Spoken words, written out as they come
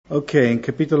Ok, in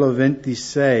capitolo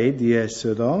 26 di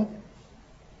Esodo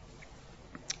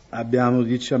abbiamo,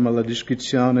 la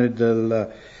descrizione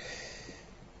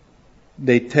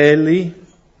dei teli,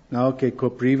 no, che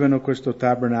coprivano questo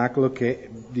tabernacolo, che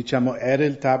era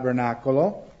il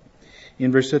tabernacolo.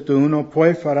 In versetto 1,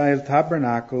 poi farai il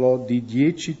tabernacolo di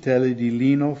 10 teli di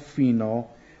lino fino,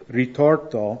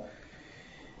 ritorto,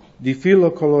 di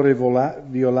filo colore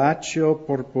violaceo,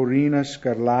 porporina,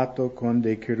 scarlatto, con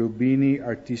dei cherubini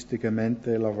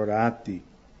artisticamente lavorati.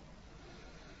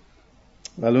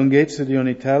 La lunghezza di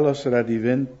ogni telo sarà di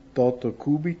 28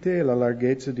 cubiti e la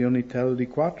larghezza di ogni telo di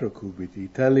 4 cubiti.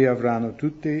 I teli avranno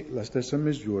tutti la stessa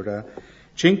misura.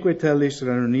 5 teli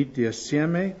saranno uniti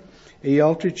assieme e gli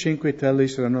altri 5 teli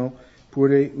saranno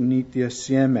pure uniti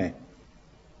assieme.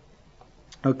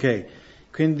 Ok,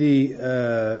 quindi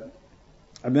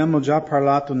abbiamo già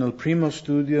parlato nel primo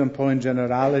studio un po' in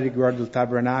generale riguardo il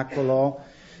tabernacolo.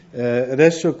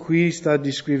 Adesso qui sta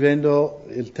descrivendo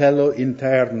il telo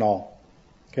interno.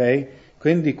 Okay?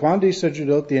 Quindi quando i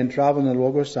sacerdoti entravano nel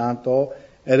luogo santo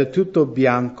era tutto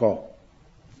bianco.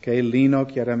 Okay? Il lino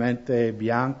chiaramente è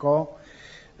bianco.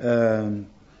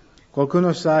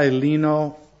 Qualcuno sa il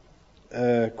lino,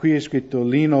 qui è scritto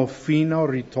lino fino,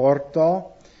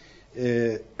 ritorto.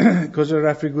 Cosa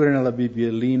raffigura nella Bibbia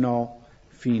il lino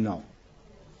fino?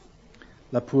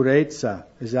 La purezza,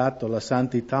 esatto, la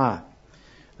santità.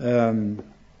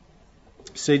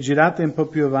 Se girate un po'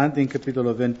 più avanti in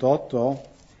capitolo 28,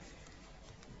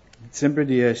 sempre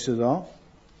di Esodo,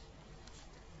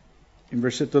 in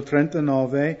versetto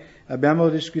 39, abbiamo la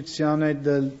descrizione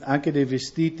anche dei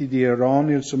vestiti di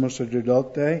Aarone, il sommo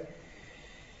sacerdote.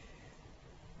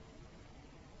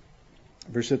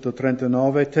 Versetto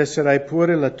 39, tesserai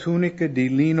pure la tunica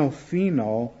di lino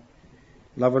fino,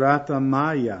 lavorata a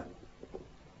maglia.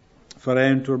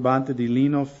 Farai un turbante di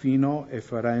lino fino e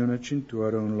farai una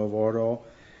cintura, un lavoro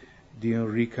di un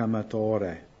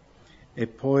ricamatore. E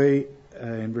poi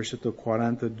in versetto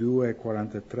 42 e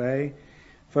 43,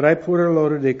 farai pure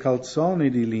loro dei calzoni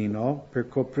di lino per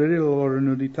coprire la loro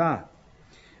nudità.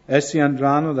 Essi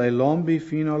andranno dai lombi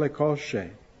fino alle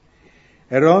cosce.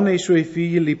 Aarone e i suoi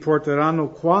figli li porteranno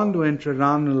quando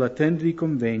entreranno nella tenda di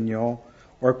convegno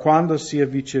o quando si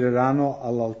avvicineranno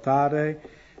all'altare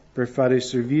per fare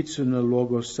servizio nel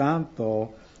luogo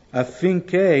santo,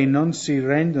 affinché non si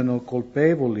rendano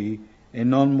colpevoli e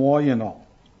non muoiano.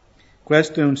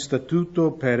 Questo è un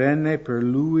statuto perenne per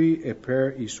lui e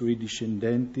per i suoi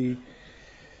discendenti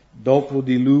dopo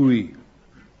di lui.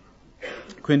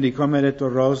 Quindi, come ha detto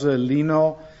Rosa, il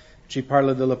lino ci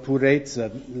parla della purezza,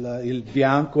 il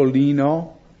bianco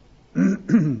lino.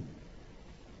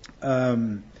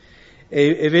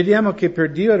 E vediamo che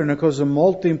per Dio era una cosa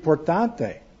molto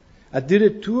importante.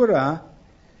 Addirittura,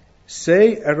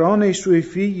 se Aarone e i suoi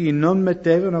figli non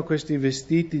mettevano questi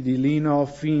vestiti di lino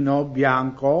fino,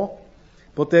 bianco,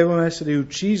 potevano essere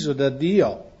uccisi da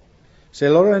Dio. Se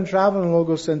loro entravano nel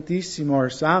luogo santissimo o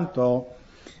santo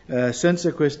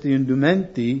senza questi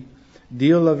indumenti,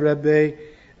 Dio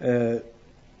l'avrebbe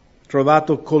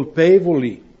trovato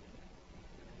colpevoli,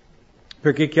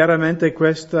 perché chiaramente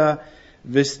questo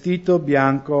vestito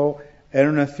bianco era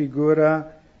una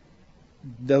figura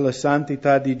della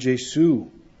santità di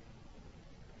Gesù.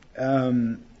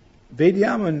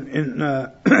 Vediamo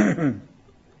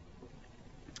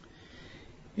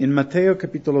in Matteo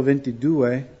capitolo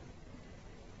 22,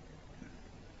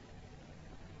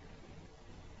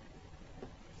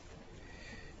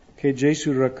 che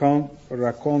Gesù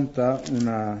racconta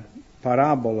una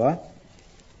parabola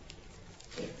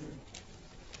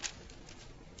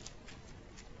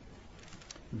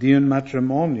di un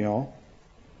matrimonio.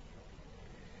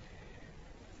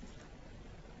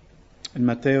 In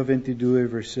Matteo 22,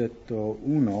 versetto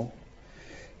 1,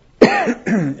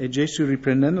 e Gesù,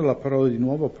 riprendendo la parola di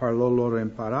nuovo, parlò loro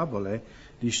in parabole,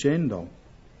 dicendo: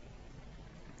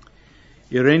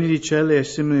 il regno di cielo è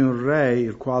simile a un re,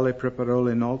 il quale preparò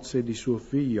le nozze di suo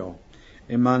figlio,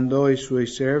 e mandò i suoi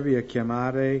servi a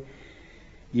chiamare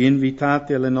gli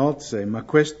invitati alle nozze, ma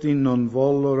questi non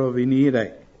vollero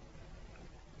venire.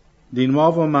 Di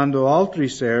nuovo mandò altri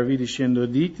servi, dicendo: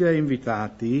 dite ai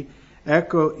invitati: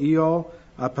 ecco, io ho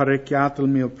apparecchiato il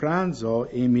mio pranzo,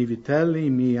 e i miei vitelli, i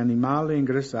miei animali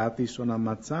ingrassati sono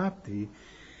ammazzati,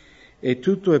 e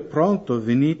tutto è pronto,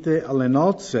 venite alle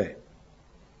nozze.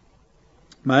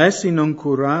 Ma essi non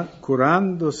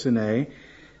curandosene,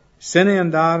 se ne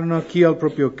andarono chi al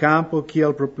proprio campo, chi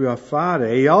al proprio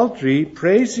affare, e altri,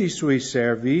 presi i suoi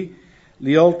servi,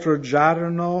 li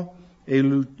oltraggiarono e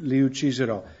li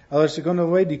uccisero. Allora, secondo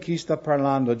voi di chi sta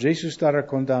parlando? Gesù sta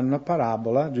raccontando una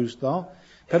parabola, giusto?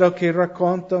 Però che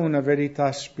racconta una verità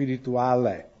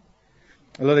spirituale.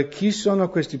 Allora, chi sono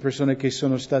queste persone che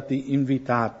sono stati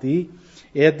invitati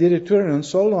e addirittura non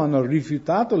solo hanno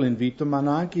rifiutato l'invito, ma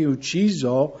hanno anche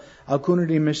ucciso alcuni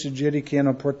dei messaggeri che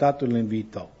hanno portato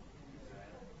l'invito?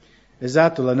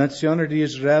 Esatto, la nazione di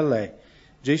Israele.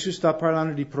 Gesù sta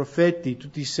parlando di profeti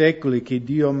tutti i secoli che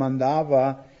Dio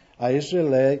mandava a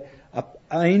Israele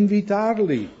a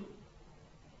invitarli,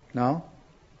 no?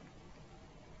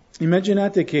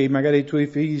 Immaginate che magari i tuoi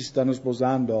figli stanno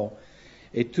sposando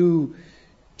e tu,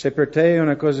 cioè per te è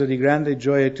una cosa di grande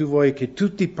gioia e tu vuoi che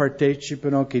tutti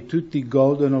partecipino, che tutti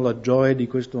godano la gioia di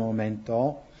questo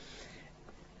momento.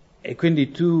 E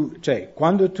quindi tu, cioè,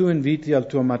 quando tu inviti al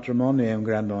tuo matrimonio è un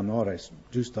grande onore,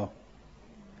 giusto?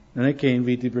 Non è che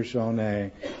inviti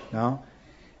persone, no?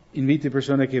 Inviti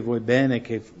persone che vuoi bene,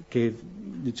 che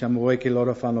diciamo vuoi che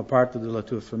loro fanno parte della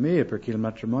tua famiglia, perché il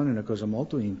matrimonio è una cosa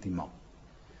molto intima.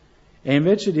 E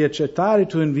invece di accettare il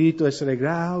tuo invito, essere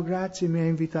grazie, mi hai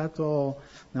invitato,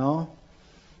 no?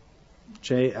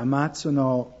 Cioè,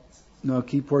 ammazzano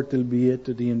chi porta il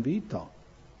biglietto di invito.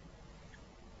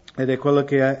 Ed è quello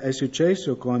che è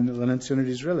successo con la nazione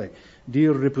di Israele.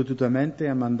 Dio ripetutamente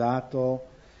ha mandato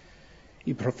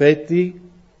i profeti,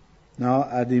 no,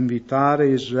 ad invitare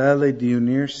Israele di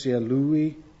unirsi a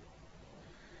Lui.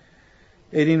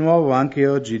 E di nuovo anche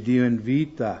oggi Dio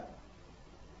invita.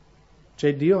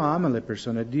 Cioè Dio ama le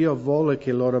persone, Dio vuole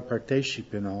che loro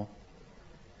partecipino,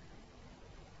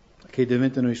 che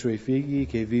diventano i Suoi figli,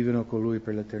 che vivono con Lui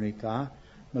per l'eternità,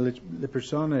 ma le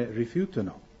persone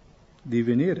rifiutano di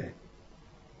venire.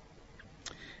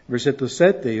 Versetto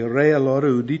 7, il re allora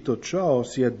udito ciò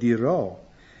si addirò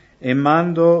e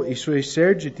mandò i suoi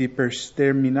eserciti per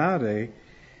sterminare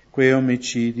quei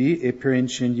omicidi e per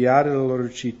incendiare la loro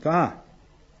città.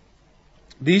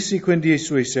 Disse quindi ai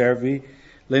suoi servi,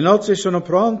 le nozze sono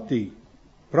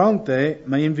pronte,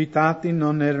 ma gli invitati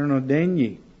non erano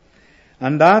degni.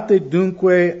 Andate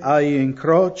dunque ai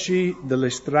incroci delle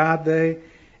strade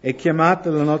e chiamate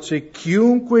alle nozze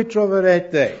chiunque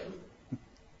troverete.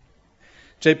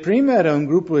 Cioè prima era un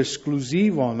gruppo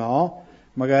esclusivo, no?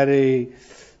 Magari,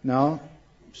 no?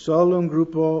 Solo un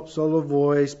gruppo, solo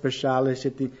voi, speciale.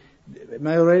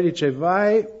 Ma il re dice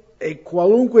vai e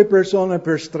qualunque persona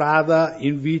per strada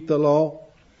invitalo.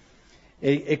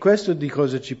 E questo di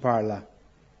cosa ci parla?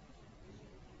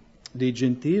 Dei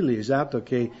gentili, esatto,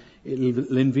 che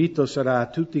l'invito sarà a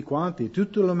tutti quanti,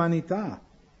 tutta l'umanità.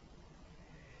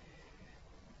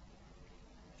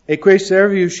 E quei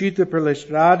servi usciti per le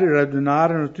strade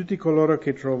radunarono tutti coloro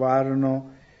che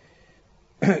trovarono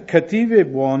cattivi e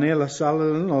buoni e la sala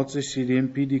delle nozze si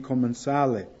riempì di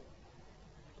commensali.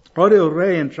 Ora il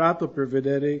re, entrato per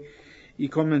vedere i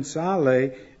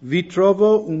commensali, vi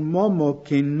trovò un uomo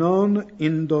che non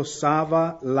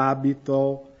indossava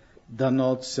l'abito da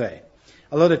nozze.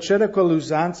 Allora c'era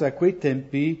quell'usanza a quei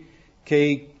tempi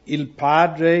che il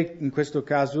padre, in questo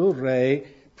caso il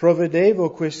re,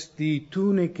 provvedeva queste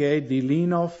tuniche di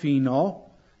lino fino,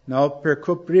 no, per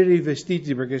coprire i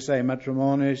vestiti, perché sai, il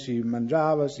matrimonio si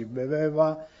mangiava, si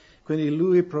beveva, quindi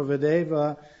lui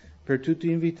provvedeva per tutti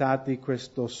gli invitati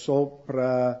questo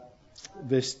sopra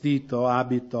vestito,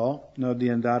 abito, no, di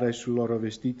andare sui loro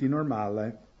vestiti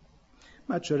normali,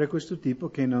 ma c'era questo tipo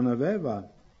che non aveva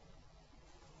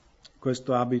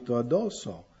questo abito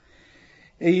addosso.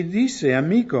 E gli disse,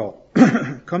 amico,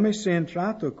 come sei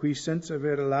entrato qui senza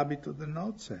avere l'abito da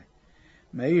nozze?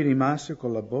 Ma egli rimase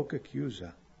con la bocca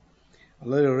chiusa.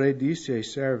 Allora il re disse ai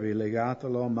servi,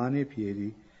 legatelo mani e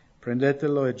piedi,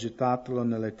 prendetelo e gettatelo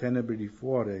nelle tenebre di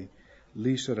fuori,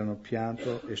 lì saranno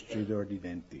pianto e stridor di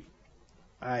denti.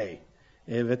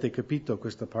 E avete capito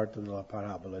questa parte della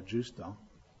parabola, giusto?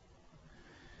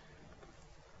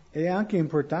 È anche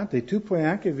importante, tu puoi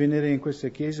anche venire in questa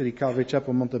chiesa di Calvary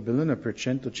Chapel Montebelluna per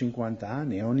 150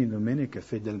 anni, ogni domenica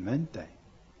fedelmente.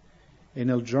 E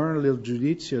nel giorno del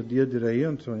giudizio Dio dirà, io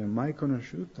non ti ho mai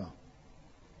conosciuto.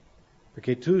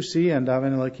 Perché tu sì, andavi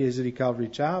nella chiesa di Calvary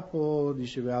Chapel,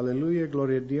 dicevi alleluia,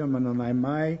 gloria a Dio, ma non hai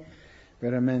mai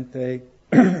veramente...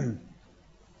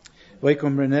 Voi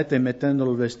comprendete, mettendo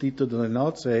il vestito delle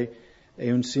nozze è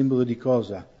un simbolo di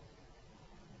cosa?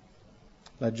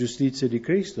 La giustizia di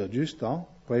Cristo, giusto?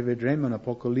 Poi vedremo in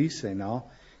Apocalisse, no?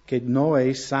 Che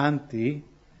noi santi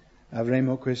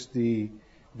avremo questi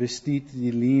vestiti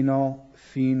di lino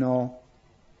fino,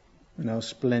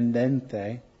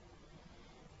 splendente.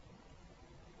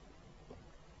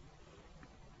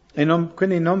 E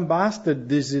quindi non basta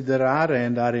desiderare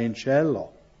andare in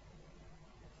cielo.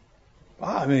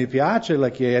 Mi piace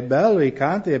è bello i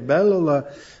canti, è bello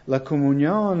la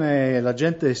comunione, la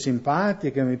gente è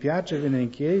simpatica, mi piace venire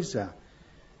in chiesa.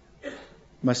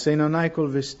 Ma se non hai quel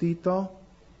vestito,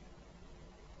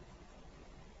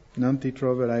 non ti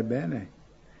troverai bene.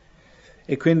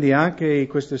 E quindi anche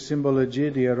questa simbologia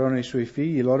di Aarone e i suoi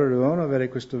figli, loro dovevano avere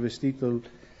questo vestito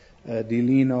di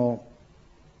lino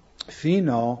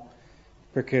fino,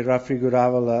 perché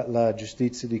raffigurava la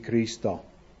giustizia di Cristo.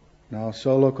 No?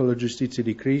 Solo con la giustizia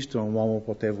di Cristo un uomo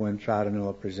poteva entrare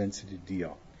nella presenza di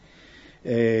Dio.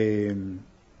 E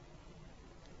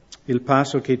il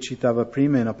passo che citava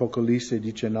prima in Apocalisse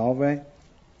 19,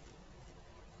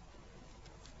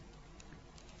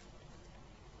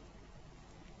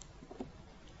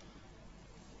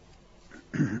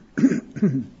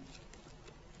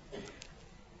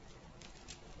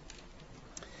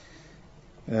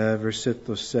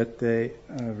 versetto 7,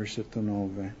 versetto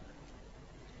 9.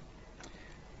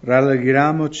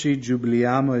 Rallegriamoci,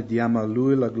 giubiliamo e diamo a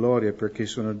Lui la gloria, perché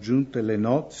sono giunte le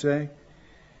nozze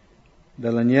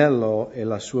dell'agnello e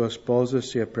la sua sposa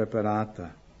si è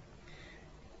preparata.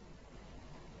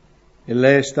 E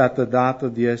lei è stata data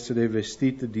di essere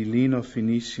vestita di lino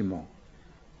finissimo,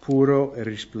 puro e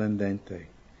risplendente,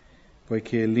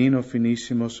 poiché il lino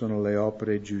finissimo sono le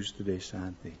opere giuste dei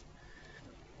santi.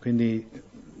 Quindi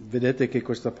vedete che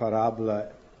questa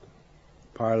parabola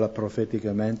parla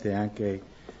profeticamente anche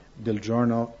del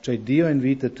giorno, cioè Dio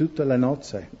invita tutte le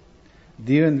nozze,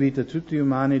 Dio invita tutti gli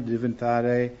umani a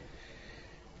diventare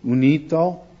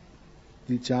unito,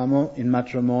 diciamo, in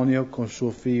matrimonio con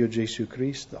suo figlio Gesù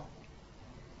Cristo.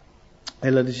 E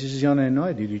la decisione è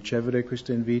noi di ricevere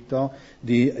questo invito,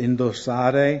 di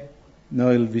indossare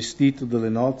il vestito delle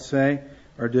nozze,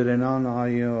 o dire no,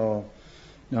 io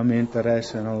non mi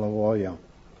interessa, non lo voglio.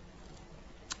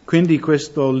 Quindi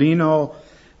questo lino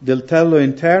del tello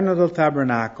interno del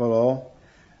tabernacolo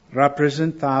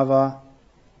rappresentava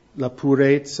la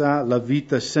purezza, la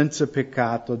vita senza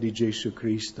peccato di Gesù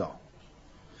Cristo.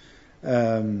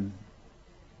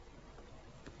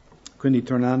 Quindi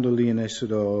tornando lì in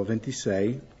Esodo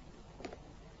 26,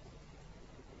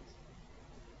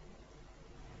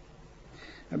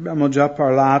 abbiamo già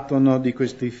parlato di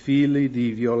questi fili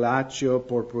di violaceo,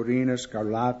 porporino,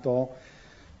 scarlatto,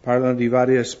 parlano di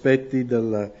vari aspetti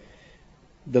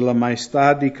della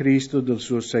maestà di Cristo, del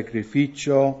suo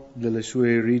sacrificio, delle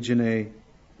sue origini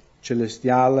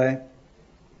celestiali.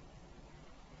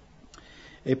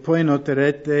 E poi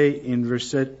noterete in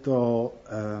versetto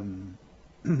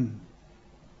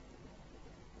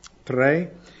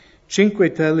 3,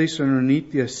 5 telli sono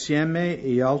uniti assieme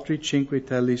e gli altri 5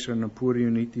 telli sono pure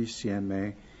uniti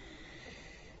assieme.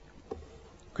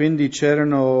 Quindi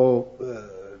c'erano,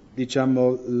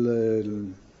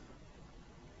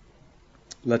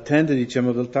 la tenda,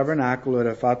 del tabernacolo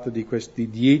era fatta di questi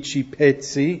 10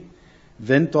 pezzi,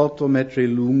 28 metri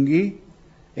lunghi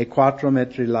e 4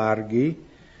 metri larghi,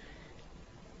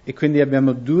 e quindi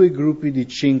abbiamo 2 gruppi di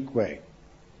 5.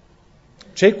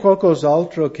 C'è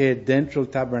qualcos'altro che è dentro il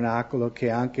tabernacolo che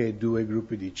ha anche 2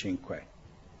 gruppi di 5?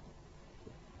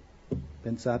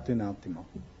 Pensate un attimo.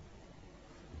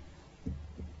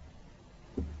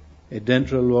 È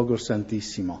dentro il luogo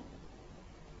santissimo.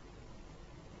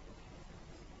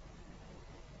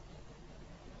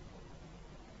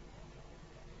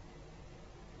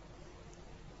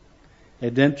 È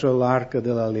dentro l'arca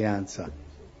dell'alleanza.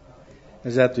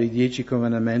 Esatto, i 10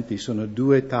 comandamenti sono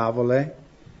 2 tavole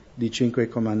di 5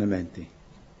 comandamenti.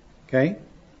 Ok?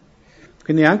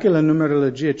 Quindi anche la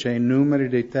numerologia, cioè i numeri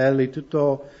dei telli,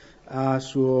 tutto ha il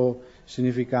suo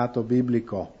significato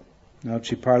biblico. No?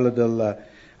 Ci parla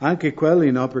anche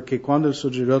quelli, no? Perché quando il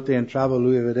sacerdote entrava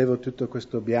lui vedeva tutto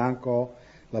questo bianco,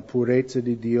 la purezza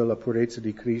di Dio, la purezza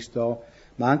di Cristo,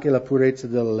 ma anche la purezza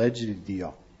della legge di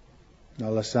Dio,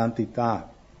 no? La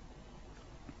santità.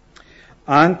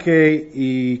 Anche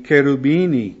i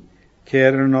cherubini che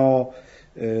erano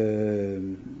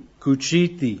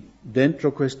cuciti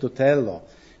dentro questo tello.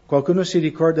 Qualcuno si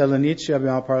ricorda all'inizio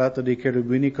abbiamo parlato dei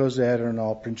cherubini, cosa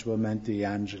erano principalmente gli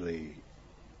angeli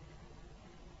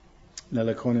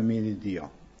nell'economia di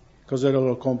Dio? Cos'era il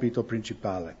loro compito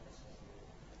principale?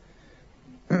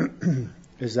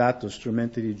 Esatto,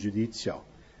 strumenti di giudizio.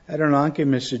 Erano anche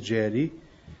messaggeri,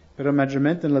 però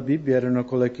maggiormente nella Bibbia erano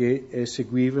quelli che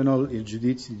eseguivano il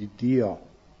giudizio di Dio.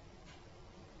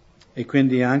 E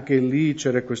quindi anche lì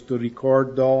c'era questo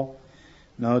ricordo,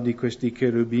 no, di questi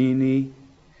cherubini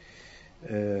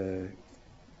che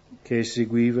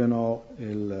eseguivano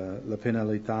la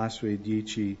penalità sui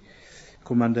 10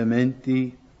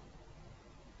 comandamenti.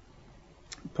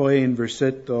 Poi in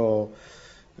versetto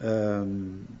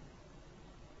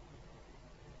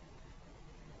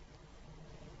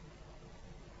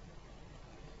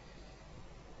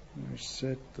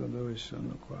dove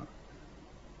sono qua?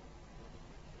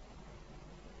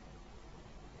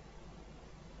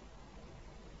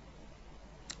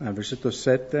 Versetto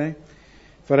 7.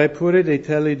 Farai pure dei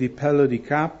teli di pelo di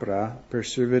capra per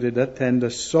servire da tenda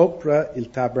sopra il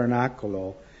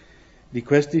tabernacolo. Di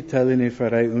questi teli ne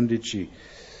farai 11.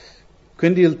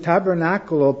 Quindi il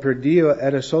tabernacolo per Dio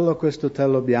era solo questo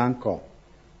telo bianco.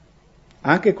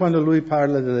 Anche quando lui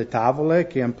parla delle tavole,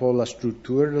 che è un po' la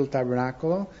struttura del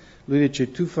tabernacolo, lui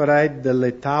dice tu farai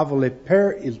delle tavole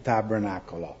per il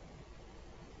tabernacolo.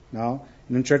 No?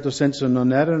 In un certo senso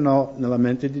non erano nella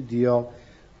mente di Dio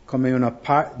come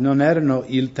non erano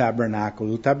il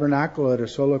tabernacolo. Il tabernacolo era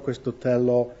solo questo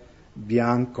telo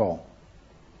bianco.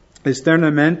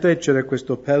 Esternamente c'era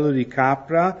questo pelo di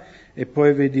capra e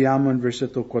poi vediamo in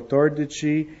versetto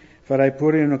 14, farai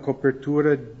pure una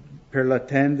copertura per la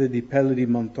tenda di pelo di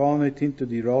montone tinto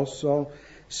di rosso,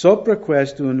 sopra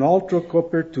questo un'altra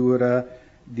copertura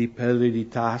di peli di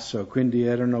tasso. Quindi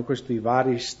erano questi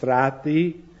vari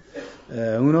strati,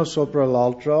 uno sopra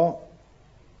l'altro,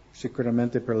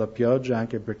 sicuramente per la pioggia,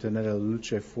 anche per tenere la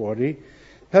luce fuori.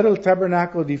 Però il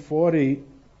tabernacolo di fuori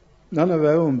non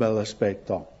aveva un bel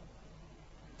aspetto.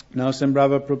 No,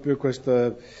 sembrava proprio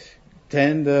questa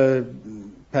tenda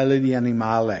pelle di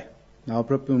animale, no,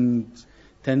 proprio un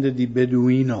tenda di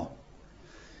beduino.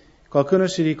 Qualcuno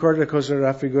si ricorda cosa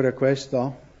raffigura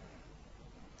questo?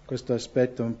 Questo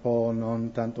aspetto un po'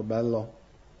 non tanto bello.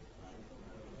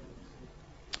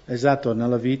 Esatto,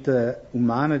 nella vita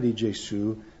umana di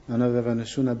Gesù non aveva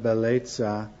nessuna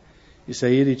bellezza.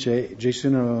 Isaia dice, Gesù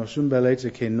non aveva nessuna bellezza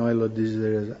che noi lo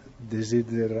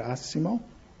desiderassimo.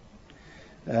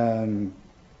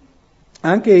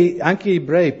 Anche gli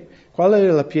ebrei, qual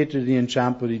era la pietra di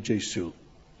inciampo di Gesù?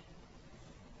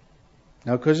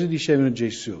 No, cosa dicevano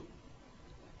Gesù?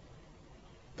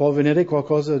 Può venire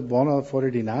qualcosa buono fuori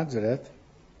di Nazareth?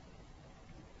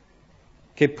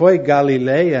 Che poi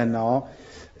Galilea, no?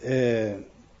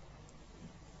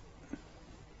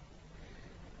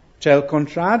 Cioè al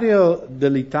contrario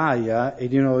dell'Italia, e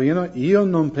di nuovo io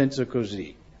non penso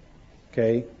così,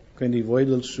 ok? Quindi voi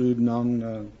del sud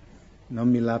non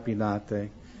mi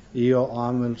lapidate, io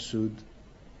amo il sud.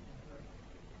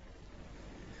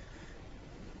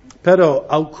 Però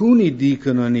alcuni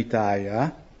dicono in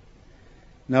Italia,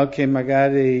 no, che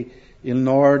magari il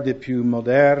nord è più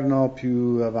moderno,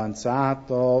 più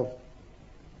avanzato,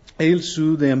 e il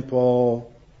sud è un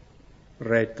po'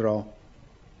 retro,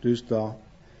 giusto?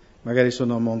 Magari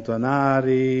sono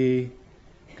montanari,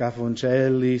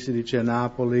 Cafoncelli, si dice a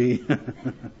Napoli,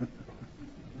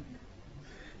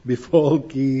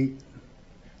 bifolchi,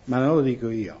 ma non lo dico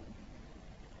io.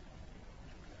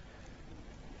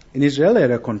 In Israele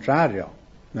era il contrario,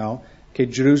 no? Che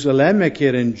Gerusalemme, che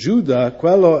era in Giuda,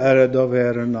 quello era dove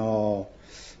erano,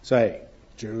 sai,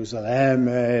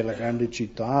 Gerusalemme, la grande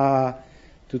città,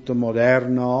 tutto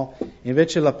moderno.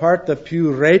 Invece la parte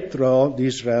più retro di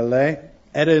Israele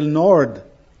era il nord,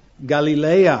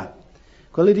 Galilea.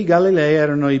 Quelli di Galilea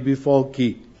erano i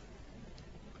bifolchi,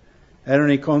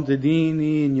 erano i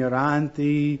contadini,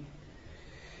 ignoranti.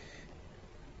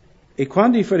 E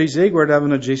quando i farisei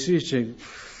guardavano Gesù, dice,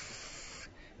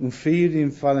 un figlio di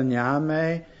un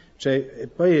falegname, cioè, e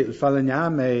poi il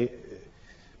falegname,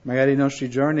 magari nei nostri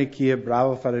giorni chi è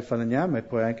bravo a fare il falegname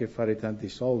può anche fare tanti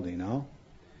soldi, no?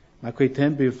 Ma a quei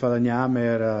tempi il falegname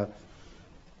era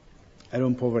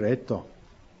un poveretto.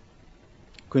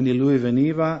 Quindi lui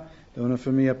veniva da una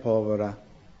famiglia povera,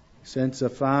 senza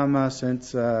fama,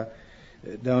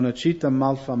 da una città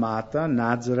malfamata,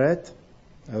 Nazareth,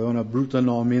 aveva una brutta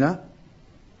nomina,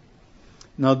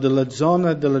 no, della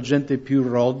zona della gente più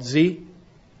rozzi,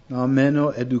 no,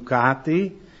 meno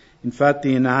educati.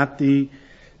 Infatti in Atti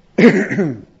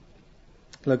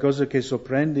la cosa che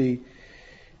sorprende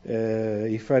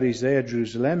i farisei a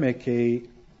Gerusalemme è che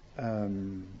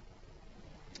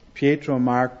Pietro,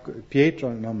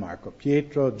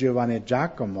 Giovanni e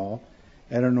Giacomo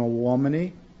erano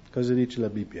uomini, cosa dice la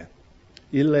Bibbia?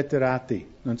 Illetterati,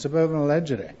 non sapevano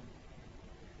leggere.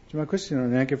 Cioè, ma questi non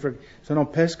neanche sono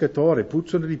pescatori,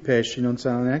 puzzano di pesci, non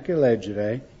sanno neanche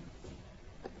leggere.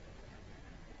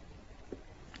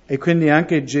 E quindi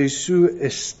anche Gesù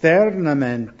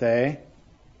esternamente,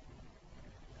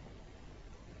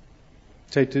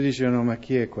 cioè tu dici, no, ma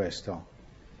chi è questo?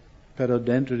 Però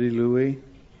dentro di lui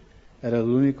era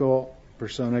l'unica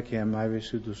persona che ha mai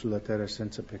vissuto sulla terra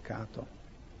senza peccato.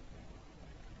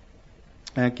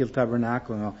 E anche il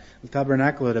tabernacolo, no? Il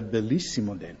tabernacolo era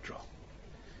bellissimo dentro.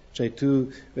 Cioè tu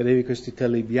vedevi questi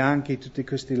teli bianchi, tutte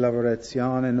queste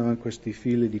lavorazioni, no? Questi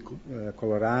fili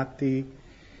colorati,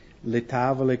 le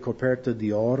tavole coperte di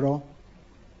oro.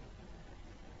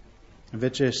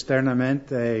 Invece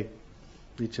esternamente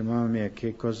dice, mamma mia,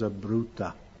 che cosa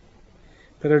brutta.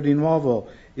 Però di nuovo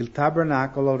il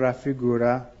tabernacolo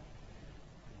raffigura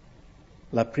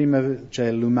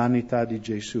cioè l'umanità di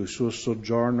Gesù, il suo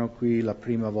soggiorno qui la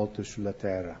prima volta sulla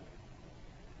terra.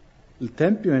 Il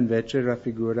Tempio invece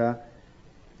raffigura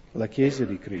la Chiesa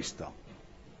di Cristo.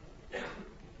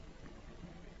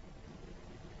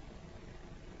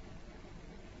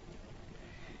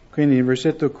 Quindi in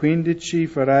versetto 15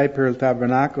 farai per il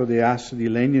tabernacolo dei assi di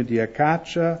legno di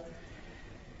acacia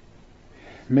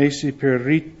messi per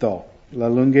ritto. La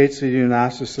lunghezza di un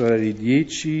asso sarà di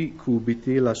 10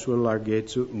 cubiti, la sua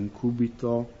larghezza 1,5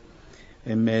 cubiti.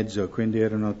 Quindi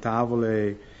erano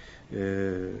tavole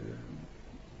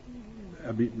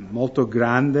molto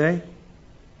grandi.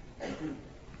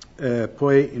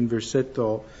 Poi in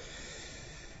versetto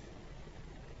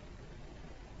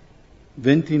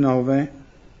 29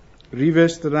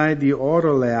 rivestirai di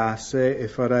oro le asse e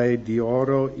farai di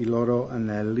oro i loro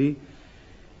anelli,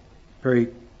 per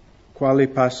i quali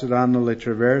passeranno le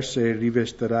traverse, e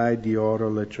rivestirai di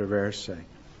oro le traverse.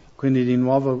 Quindi di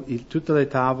nuovo tutte le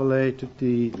tavole,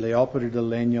 tutte le opere del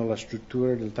legno, la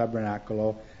struttura del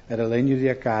tabernacolo era legno di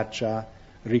acacia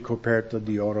ricoperto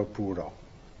di oro puro.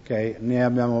 Okay? Ne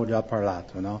abbiamo già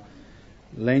parlato, no?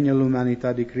 Legno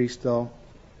l'umanità di Cristo,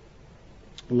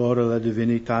 l'oro la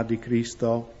divinità di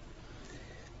Cristo.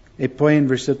 E poi in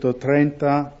versetto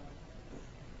 30,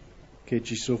 che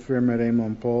ci soffermeremo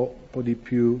un po' di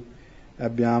più,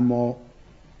 abbiamo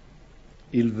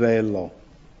il velo.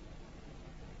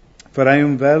 Farai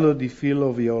un velo di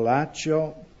filo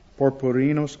violaceo,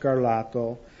 porporino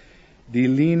scarlatto,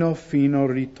 di lino fino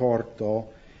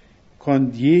ritorto,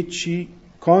 con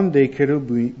dei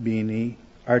cherubini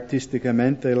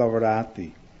artisticamente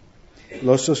lavorati.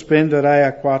 Lo sospenderai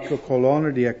a 4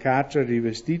 colonne di acacia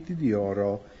rivestiti di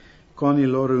oro, con i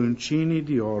loro uncini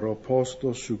di oro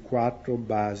posto su 4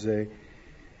 basi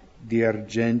di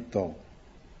argento.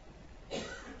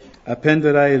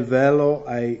 Appenderai il velo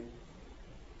ai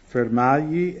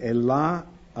fermagli e là,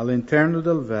 all'interno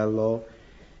del velo,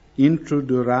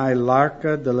 introdurrai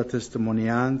l'arca della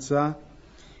testimonianza.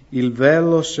 Il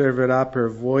velo servirà per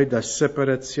voi da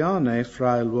separazione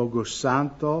fra il luogo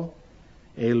santo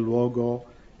e il luogo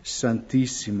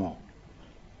santissimo.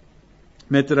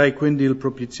 Metterai quindi il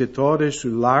propiziatore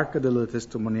sull'arca della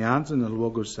testimonianza nel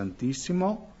luogo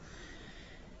santissimo.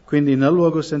 Quindi nel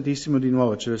luogo santissimo di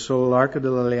nuovo c'era solo l'arca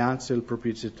dell'alleanza e il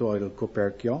propiziatore, il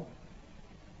coperchio.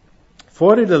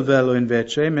 Fuori del velo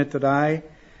invece metterai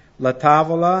la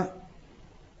tavola,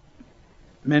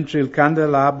 mentre il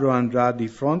candelabro andrà di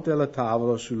fronte alla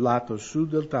tavola sul lato sud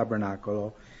del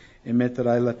tabernacolo, e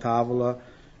metterai la tavola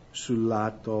sul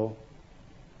lato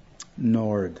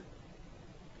nord.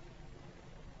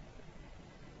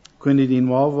 Quindi di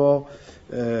nuovo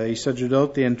i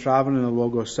sacerdoti entravano nel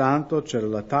luogo santo, c'era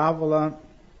la tavola,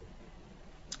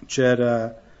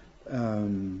 c'era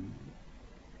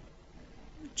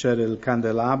il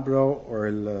candelabro o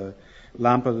il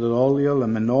lampada d'olio, la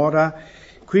menorah.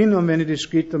 Qui non viene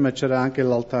descritto, ma c'era anche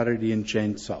l'altare di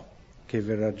incenso, che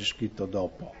verrà descritto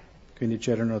dopo. Quindi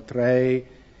c'erano 3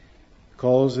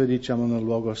 cose, nel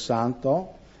luogo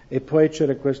santo, e poi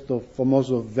c'era questo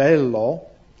famoso velo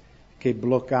che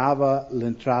bloccava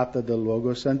l'entrata del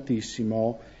luogo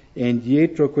santissimo, e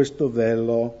dietro questo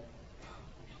velo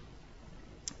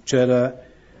c'era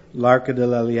l'arca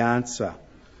dell'alleanza.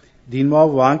 Di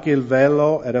nuovo anche il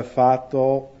velo era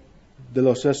fatto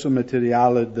dello stesso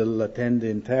materiale della tenda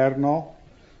interno,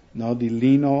 no? Di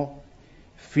lino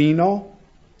fino,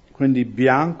 quindi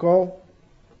bianco,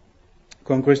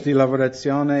 con queste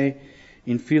lavorazioni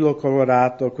in filo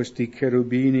colorato, questi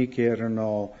cherubini che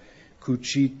erano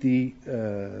cuciti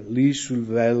lì sul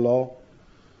velo,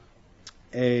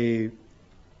 e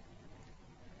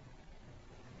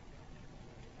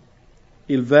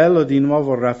il velo di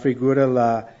nuovo raffigura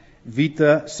la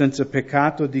vita senza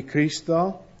peccato di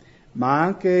Cristo, ma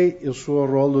anche il suo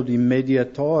ruolo di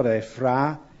mediatore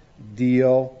fra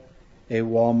Dio e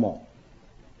uomo.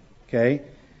 Ok?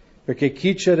 Perché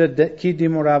chi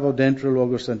dimorava dentro il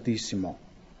luogo santissimo?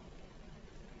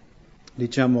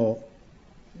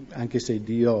 Anche se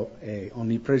Dio è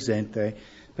onnipresente,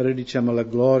 però la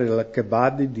gloria, la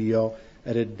kabod di Dio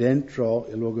era dentro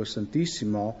il luogo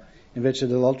santissimo. Invece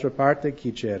dall'altra parte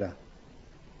chi c'era?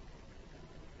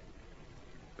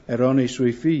 Erano i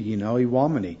suoi figli, no? I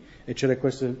uomini. E c'era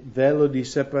questo velo di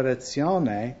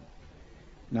separazione,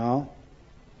 no?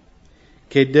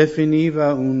 Che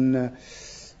definiva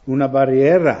una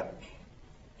barriera,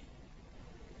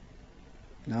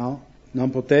 no? Non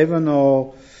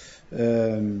potevano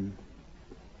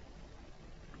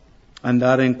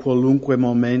andare in qualunque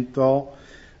momento,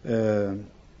 era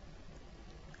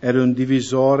un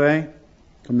divisore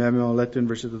come abbiamo letto in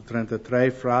versetto 33,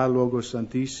 fra il luogo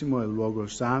santissimo e il luogo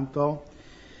santo.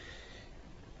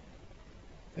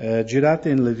 Girate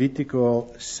in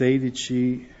Levitico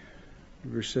 16,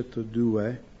 versetto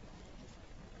 2.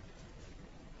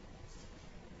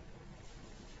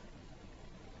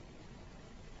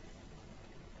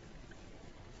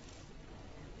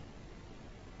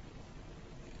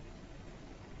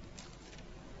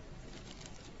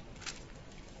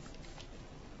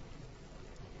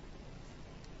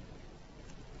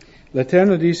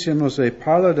 L'Eterno disse a Mosè: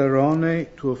 parla ad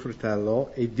Aarone, tuo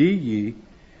fratello, e digli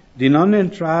di non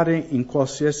entrare in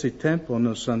qualsiasi tempo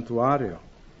nel santuario,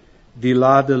 di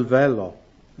là del velo,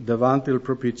 davanti al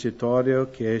propiziatorio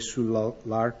che è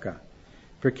sull'arca,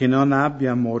 perché non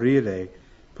abbia a morire,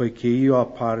 poiché io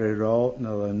apparirò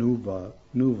nella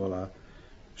nuvola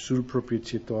sul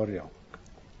propiziatorio.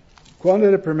 Quando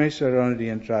era permesso a Aarone di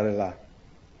entrare là?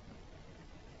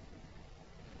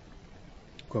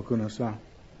 Qualcuno sa?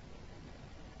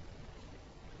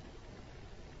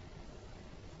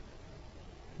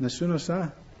 Nessuno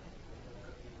sa?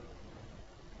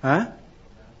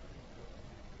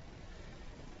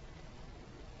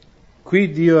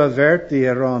 Qui Dio avverte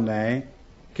Aarone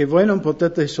che voi non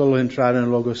potete solo entrare nel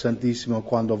luogo santissimo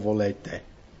quando volete,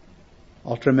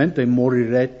 altrimenti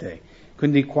morirete.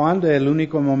 Quindi quando è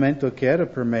l'unico momento che era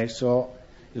permesso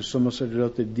il sommo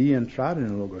sacerdote di entrare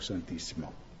nel luogo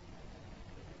santissimo?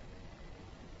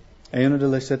 È una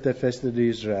delle 7 feste di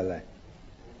Israele.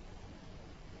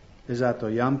 Esatto,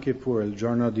 Yom Kippur, il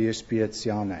giorno di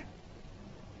espiazione.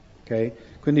 Okay?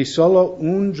 Quindi solo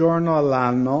un giorno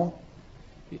all'anno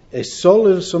e solo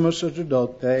il sommo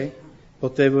sacerdote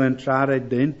poteva entrare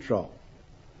dentro.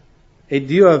 E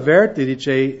Dio avverte,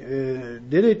 dice,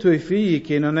 dire ai tuoi figli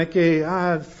che non è che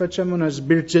facciamo una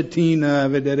sbirciatina a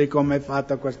vedere come è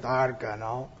fatta quest'arca,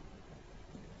 no?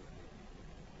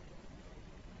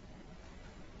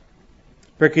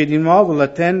 Perché di nuovo la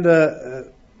tenda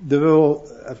dovevo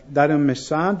dare un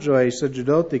messaggio ai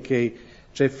sacerdoti che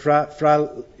c'è fra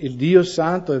il Dio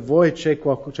Santo e voi c'è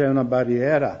una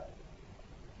barriera.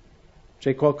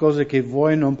 C'è qualcosa che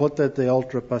voi non potete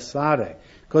oltrepassare.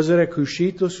 Cosa era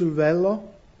cuscito sul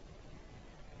velo?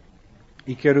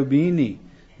 I cherubini.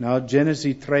 No?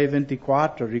 Genesi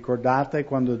 3:24. Ricordate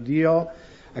quando Dio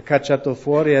ha cacciato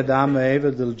fuori Adamo e Eva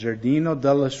del giardino,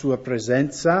 dalla sua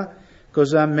presenza,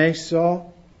 cosa ha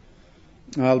messo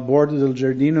al bordo del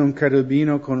giardino? Un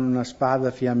cherubino con una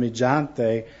spada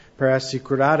fiammeggiante per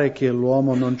assicurare che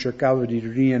l'uomo non cercava di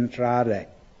rientrare.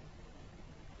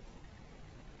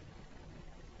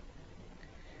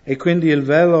 E quindi il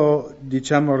velo,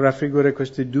 raffigura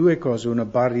queste due cose, una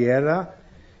barriera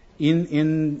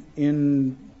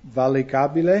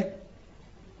invalicabile,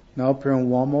 no, per un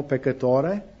uomo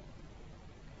peccatore.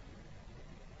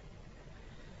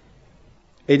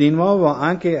 E di nuovo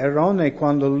anche Aarone,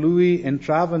 quando lui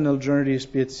entrava nel giorno di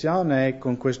espiazione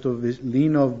con questo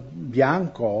lino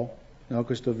bianco, no,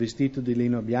 questo vestito di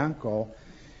lino bianco,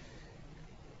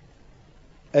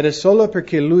 era solo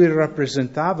perché lui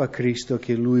rappresentava Cristo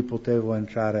che lui poteva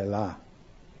entrare là.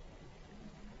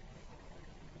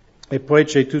 E poi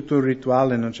c'è tutto un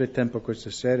rituale, non c'è tempo questa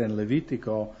sera in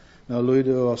Levitico, no, lui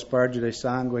doveva spargere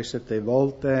sangue 7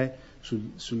 volte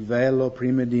sul velo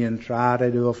prima di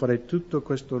entrare, doveva fare tutto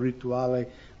questo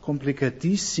rituale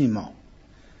complicatissimo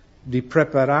di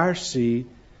prepararsi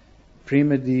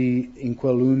prima di in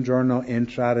quell'un giorno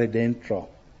entrare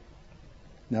dentro.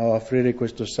 No, offrire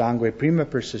questo sangue prima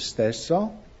per se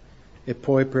stesso e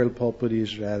poi per il popolo di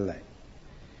Israele.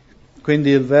 Quindi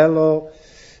il velo,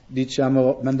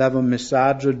 mandava un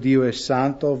messaggio: Dio è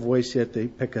santo, voi siete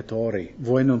peccatori,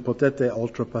 voi non potete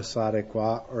oltrepassare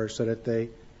qua o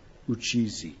sarete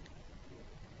uccisi.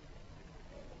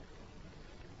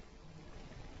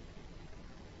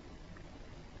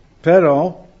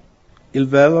 Però il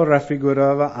velo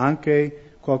raffigurava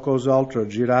anche qualcos'altro.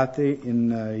 Girate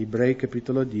in Ebrei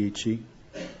capitolo 10.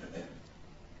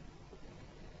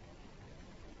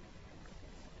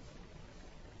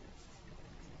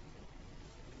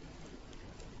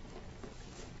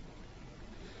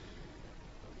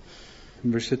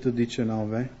 Versetto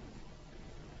 19.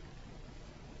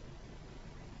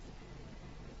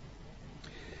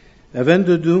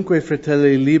 Avendo dunque,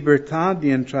 fratelli, libertà di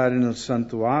entrare nel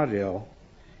santuario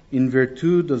in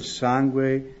virtù del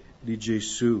sangue di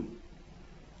Gesù,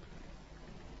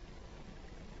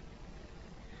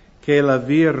 che è la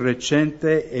via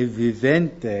recente e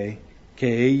vivente che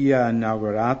Egli ha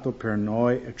inaugurato per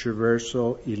noi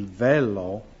attraverso il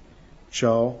velo,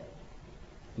 cioè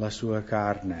la sua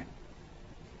carne.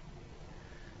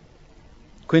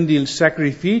 Quindi il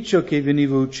sacrificio che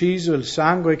veniva ucciso, il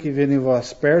sangue che veniva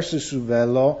asperso sul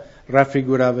velo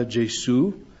raffigurava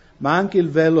Gesù, ma anche il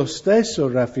velo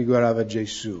stesso raffigurava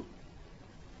Gesù.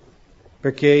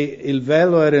 Perché il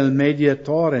velo era il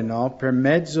mediatore, no? Per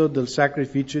mezzo del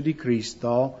sacrificio di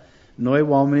Cristo, noi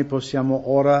uomini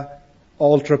possiamo ora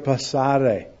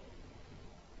oltrepassare.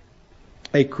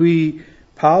 E qui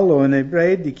Paolo in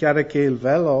Ebrei dichiara che il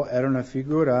velo era una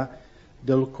figura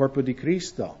del corpo di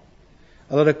Cristo.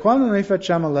 Allora, quando noi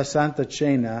facciamo la Santa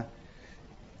Cena,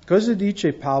 cosa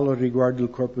dice Paolo riguardo il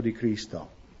corpo di Cristo?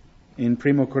 In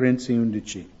 1 Corinzi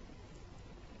 11.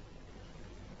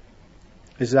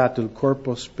 Esatto, il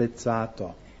corpo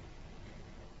spezzato.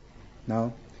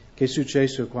 No? Che è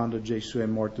successo quando Gesù è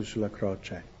morto sulla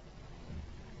croce?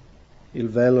 Il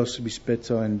velo si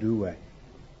spezzò in due.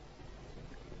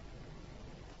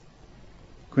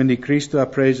 Quindi Cristo ha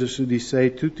preso su di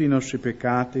sé tutti i nostri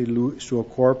peccati, il suo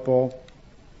corpo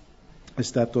è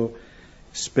stato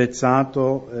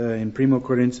spezzato in 1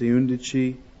 Corinzi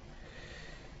 11,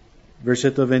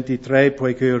 versetto 23,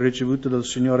 poiché ho ricevuto dal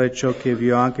Signore ciò che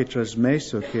vi ho anche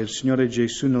trasmesso, che il Signore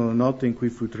Gesù nella notte in cui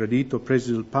fu tradito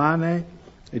prese il pane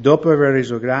e dopo aver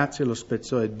reso grazie lo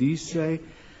spezzò e disse: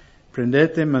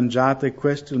 prendete e mangiate,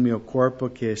 questo è il mio corpo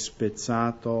che è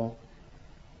spezzato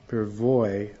per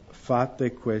voi,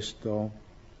 fate questo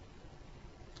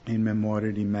in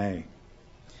memoria di me.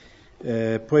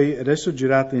 Poi adesso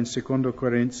girate in 2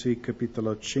 Corinzi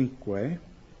capitolo 5.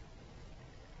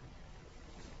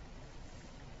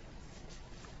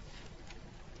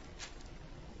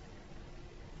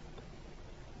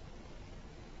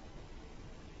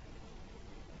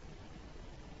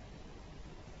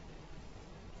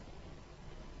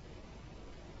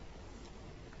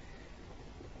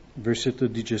 Versetto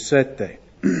 17.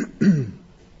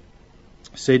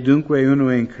 Se dunque uno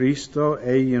è in Cristo,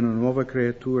 egli è una nuova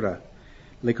creatura.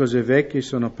 Le cose vecchie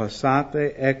sono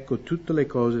passate, ecco tutte le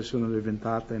cose sono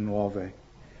diventate nuove.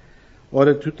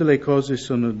 Ora tutte le cose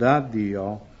sono da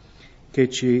Dio, che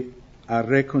ci ha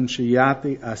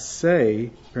riconciliati a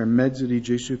sé per mezzo di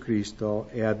Gesù Cristo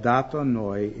e ha dato a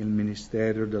noi il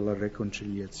ministero della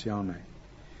riconciliazione.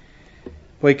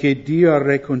 Poiché Dio ha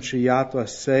riconciliato a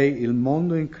sé il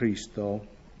mondo in Cristo,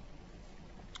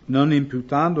 non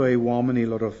imputando ai uomini i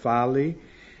loro falli,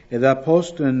 ed ha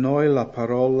posto in noi la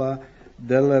parola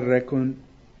della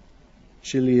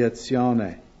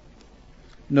riconciliazione.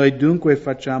 Noi dunque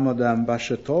facciamo da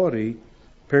ambasciatori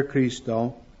per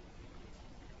Cristo,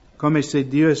 come se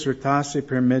Dio esortasse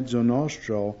per mezzo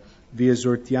nostro, vi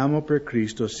esortiamo per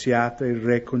Cristo, siate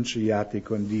riconciliati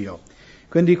con Dio.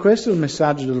 Quindi questo è il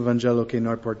messaggio del Vangelo che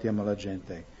noi portiamo alla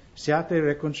gente. Siate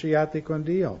riconciliati con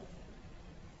Dio.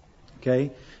 Ok?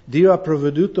 Dio ha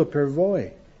provveduto per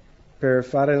voi, per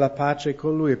fare la pace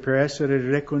con Lui, per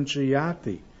essere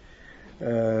riconciliati.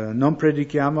 Non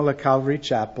predichiamo la Calvary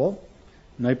Chapel,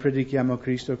 noi predichiamo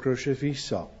Cristo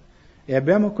crocifisso. E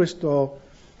abbiamo questo...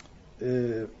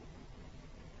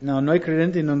 noi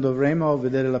credenti non dovremmo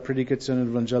vedere la predicazione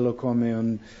del Vangelo come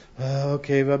un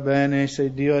ok, va bene,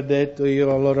 se Dio ha detto io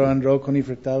allora andrò con i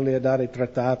fratelli a dare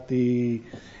trattati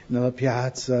nella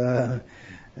piazza,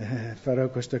 farò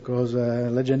questa cosa,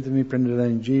 la gente mi prenderà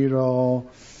in giro,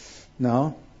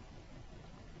 no?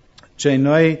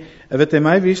 Cioè avete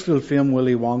mai visto il film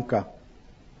Willy Wonka?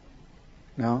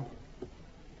 No?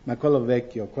 Ma quello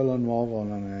vecchio, quello nuovo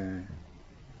non è...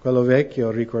 Quello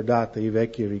vecchio, ricordate, i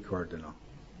vecchi ricordano.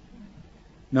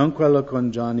 Non quello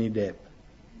con Johnny Depp.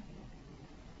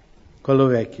 Quello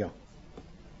vecchio.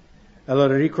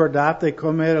 Allora ricordate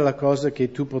com'era la cosa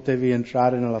che tu potevi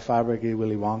entrare nella fabbrica di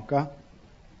Willy Wonka?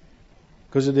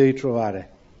 Cosa devi trovare?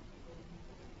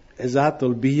 Esatto,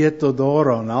 il biglietto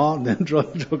d'oro, no? Dentro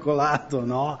il cioccolato,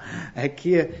 no? E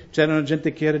c'era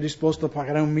gente che era disposta a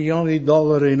pagare $1 milione,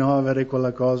 no? Avere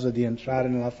quella cosa di entrare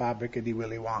nella fabbrica di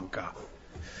Willy Wonka.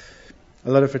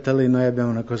 Allora, fratelli, noi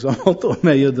abbiamo una cosa molto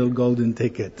meglio del golden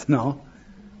ticket, no?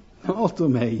 Molto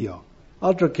meglio.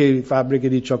 Altro che fabbriche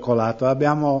di cioccolato,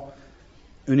 abbiamo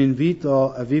un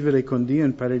invito a vivere con Dio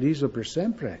in paradiso per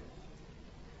sempre.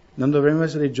 Non dovremmo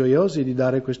essere gioiosi di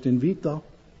dare questo invito?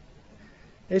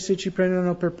 E se ci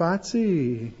prendono per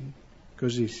pazzi,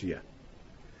 così sia.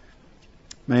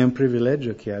 Ma è un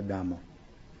privilegio che abbiamo.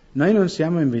 Noi non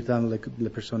stiamo invitando le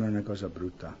persone a una cosa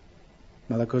brutta,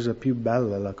 ma la cosa più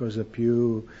bella, la cosa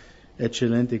più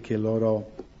eccellente che loro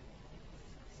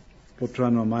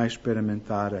potranno mai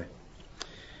sperimentare.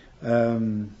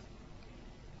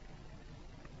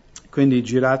 Quindi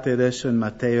girate adesso in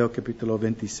Matteo capitolo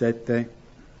 27.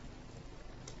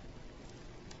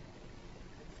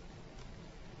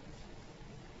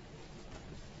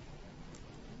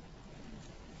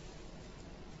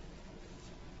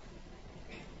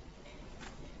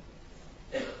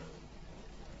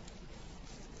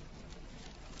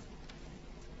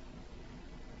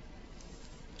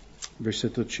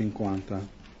 versetto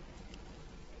 50.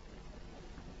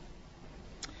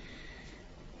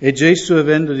 E Gesù,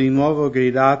 avendo di nuovo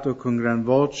gridato con gran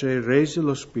voce, rese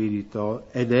lo spirito,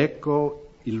 ed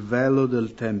ecco il velo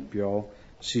del tempio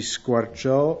si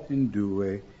squarciò in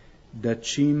due, da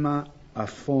cima a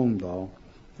fondo,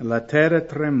 la terra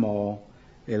tremò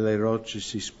e le rocce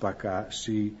si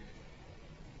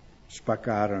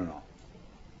spaccarono.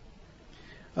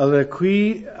 Allora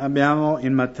qui abbiamo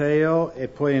in Matteo e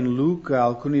poi in Luca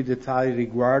alcuni dettagli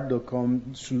riguardo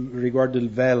il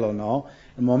velo, no?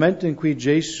 Il momento in cui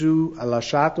Gesù ha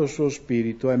lasciato il suo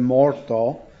spirito, è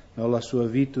morto, no? La sua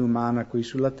vita umana qui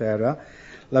sulla terra,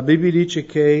 la Bibbia dice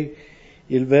che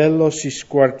il velo si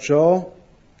squarciò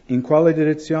in quale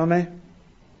direzione?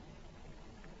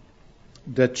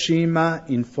 Da cima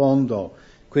in fondo,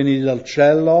 quindi dal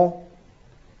cielo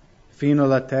fino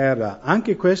alla terra.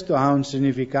 Anche questo ha un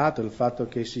significato, il fatto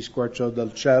che si squarciò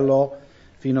dal cielo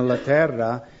fino alla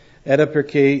terra, era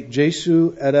perché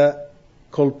Gesù era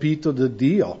colpito da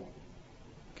Dio,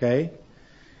 ok?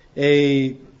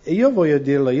 E io voglio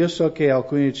dirlo, io so che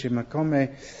alcuni dicono, ma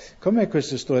com'è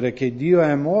questa storia che Dio è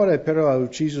amore però ha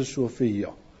ucciso suo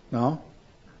figlio, no?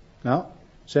 No?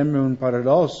 Sembra un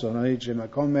paradosso, no? Dice, ma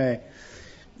come,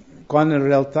 quando in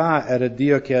realtà era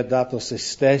Dio che ha dato se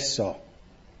stesso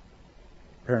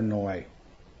per noi.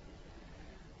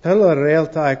 Però la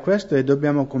realtà è questa e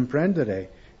dobbiamo comprendere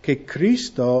che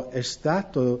Cristo è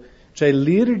stato, cioè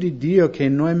l'ira di Dio che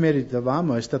noi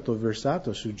meritavamo è stato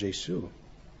versato su Gesù.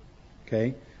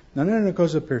 Ok? Non è una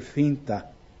cosa per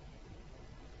finta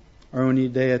o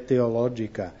un'idea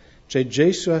teologica. Cioè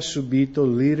Gesù ha subito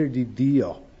l'ira di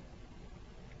Dio.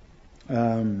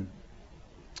 In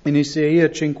Isaia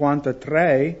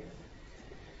 53,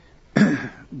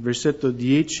 versetto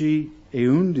 10 e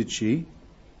 11,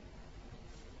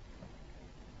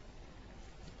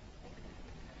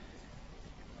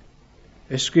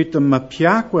 è scritto, ma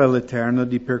piacque all'Eterno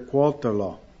di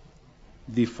percuoterlo,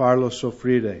 di farlo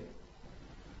soffrire.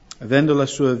 Avendo la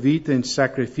sua vita in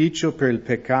sacrificio per il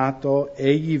peccato,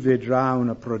 egli vedrà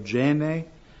una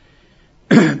progenie,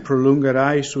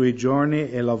 prolungherà i suoi giorni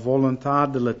e la volontà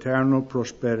dell'Eterno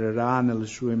prospererà nelle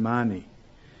sue mani.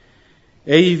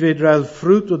 Egli vedrà il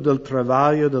frutto del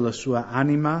travaglio della sua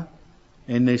anima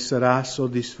e ne sarà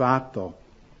soddisfatto.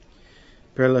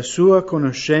 Per la sua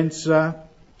conoscenza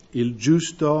il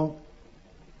giusto,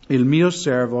 il mio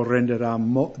servo renderà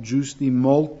giusti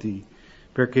molti,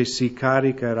 perché si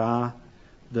caricherà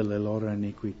delle loro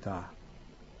iniquità.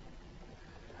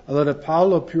 Allora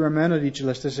Paolo più o meno dice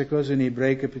la stessa cosa in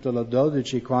Ebrei capitolo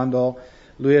 12, quando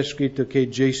lui ha scritto che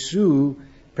Gesù,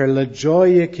 per la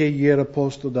gioia che gli era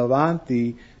posto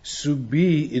davanti,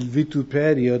 subì il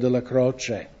vituperio della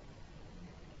croce.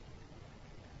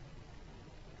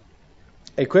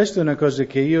 E questa è una cosa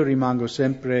che io rimango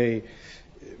sempre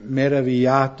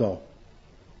meravigliato.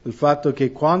 Il fatto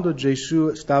che quando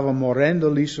Gesù stava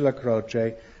morendo lì sulla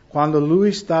croce, quando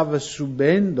lui stava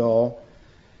subendo,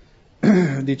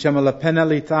 diciamo, la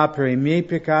penalità per i miei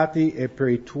peccati e per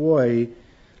i tuoi,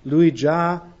 lui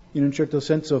già, in un certo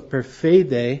senso, per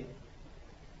fede,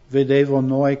 vedeva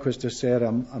noi questa sera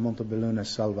a Montebelluna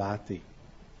salvati,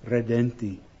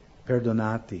 redenti,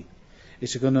 perdonati. E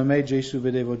secondo me Gesù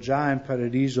vedeva già in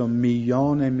paradiso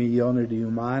milioni e milioni di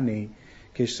umani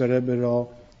che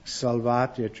sarebbero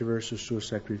salvati attraverso il suo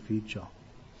sacrificio.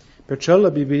 Perciò la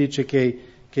Bibbia dice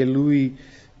che lui,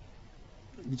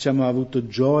 diciamo, ha avuto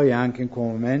gioia anche in quel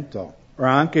momento, o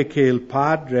anche che il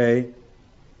Padre,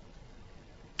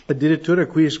 addirittura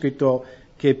qui è scritto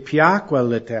che piacque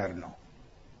all'Eterno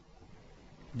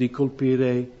di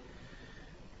colpire,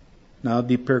 no,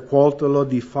 di percuoterlo,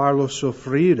 di farlo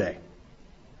soffrire.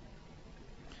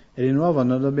 E di nuovo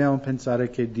non dobbiamo pensare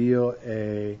che Dio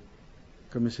è,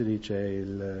 come si dice,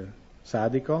 il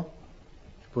sadico,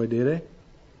 puoi dire?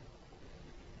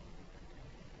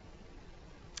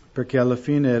 Perché alla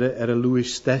fine era lui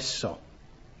stesso,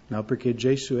 no? Perché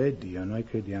Gesù è Dio, noi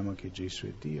crediamo che Gesù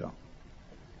è Dio.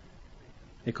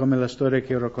 È come la storia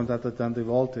che ho raccontato tante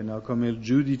volte, no? Come il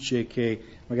giudice che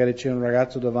magari c'è un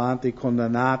ragazzo davanti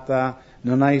condannata,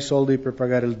 non ha i soldi per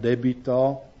pagare il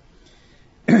debito,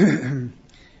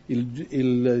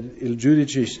 il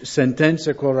giudice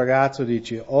sentenzia quel ragazzo,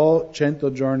 dice o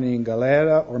 100 giorni in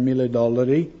galera o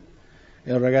 $1,000,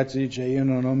 e il ragazzo dice io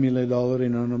non ho $1,000,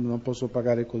 non posso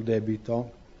pagare quel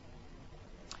debito.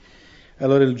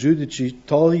 Allora il giudice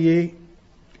toglie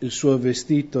il suo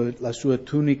vestito, la sua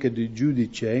tunica di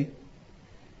giudice,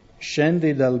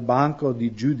 scende dal banco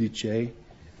di giudice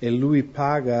e lui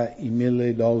paga i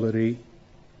 $1,000,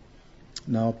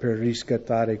 no, per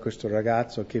riscattare questo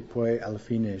ragazzo che poi alla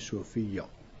fine è suo figlio.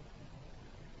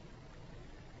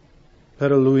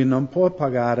 però lui non può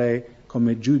pagare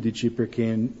come giudici, perché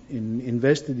in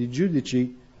veste di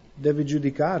giudici deve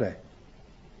giudicare.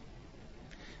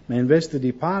 Ma in veste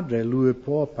di padre lui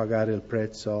può pagare il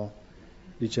prezzo,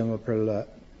 diciamo,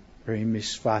 per i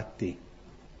misfatti.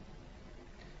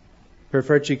 Per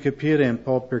farci capire un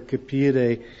po', per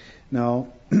capire,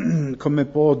 no, come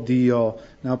può Dio,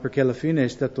 no, perché alla fine è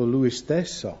stato lui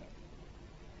stesso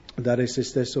a dare se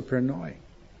stesso per noi.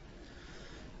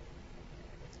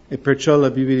 E perciò la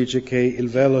Bibbia dice che il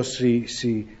velo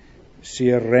si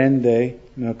arrende,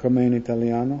 no, come in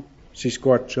italiano, si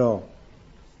squarciò,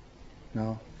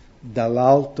 no,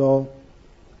 dall'alto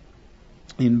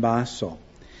in basso.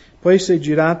 Poi se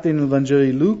girate nel Vangelo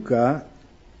di Luca,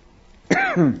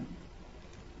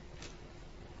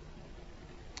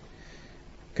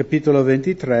 capitolo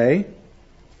 23,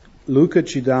 Luca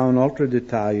ci dà un altro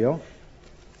dettaglio.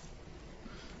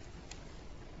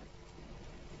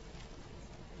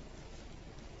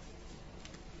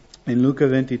 In Luca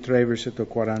 23, versetto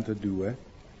 42.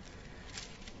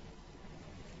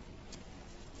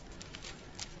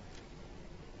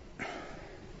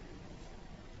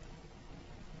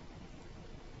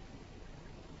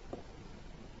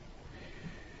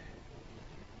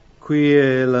 Qui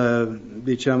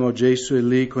diciamo Gesù è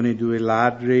lì con i due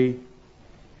ladri.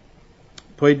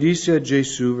 Poi disse a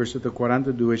Gesù, versetto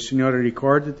 42, Signore,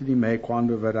 ricordati di me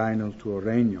quando verrai nel tuo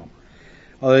regno.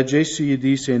 Allora Gesù gli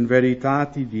disse, in verità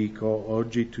ti dico,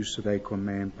 oggi tu sarai con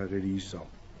me in paradiso.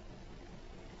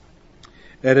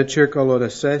 Era circa l'ora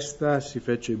sesta, si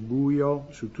fece buio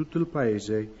su tutto il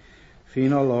paese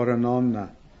fino all'ora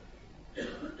nona.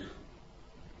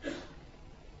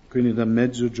 Quindi da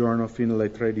mezzogiorno fino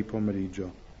alle 3 di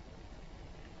pomeriggio.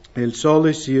 E il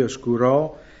sole si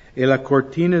oscurò e la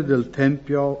cortina del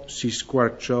Tempio si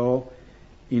squarciò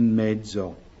in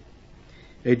mezzo.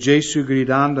 E Gesù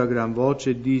gridando a gran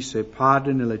voce disse,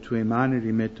 Padre, nelle tue mani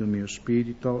rimetto il mio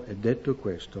spirito, e detto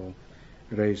questo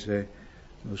rese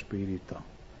lo spirito.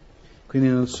 Quindi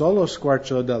non solo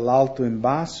squarciò dall'alto in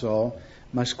basso,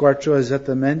 ma squarciò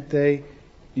esattamente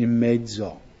in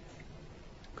mezzo.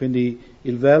 Quindi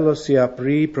il velo si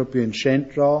aprì proprio in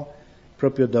centro,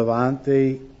 proprio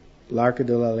davanti l'arca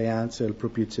dell'alleanza e il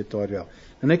propiziatorio.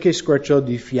 Non è che squarciò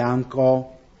di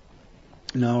fianco,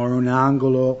 no, un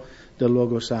angolo del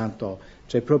luogo santo,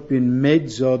 cioè proprio in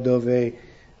mezzo dove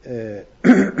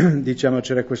diciamo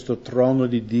c'era questo trono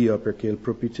di Dio, perché il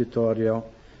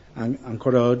propiziatorio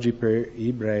ancora oggi per gli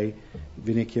ebrei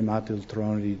viene chiamato il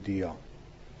trono di Dio,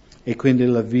 e quindi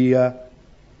la via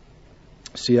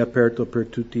si è aperta per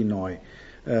tutti noi.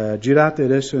 Girate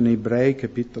adesso in Ebrei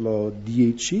capitolo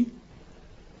 10.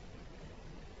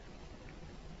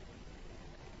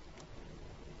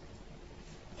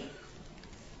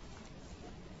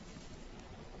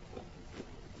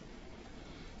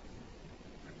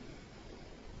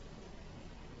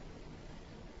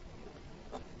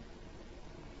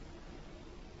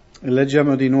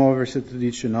 Leggiamo di nuovo versetto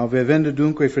 19. Avendo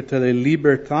dunque, fratelli,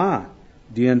 libertà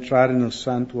di entrare nel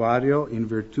santuario in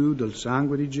virtù del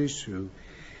sangue di Gesù,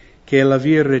 che è la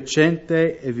via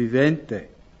recente e vivente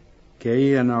che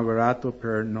egli ha inaugurato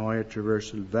per noi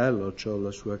attraverso il velo, cioè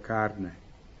la sua carne.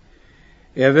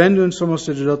 E avendo un sommo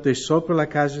sacerdote sopra la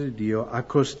casa di Dio,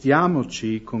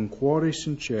 accostiamoci con cuore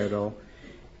sincero,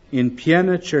 in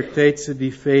piena certezza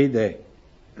di fede,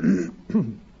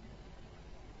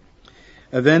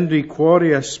 avendo i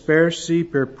cuori aspersi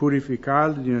per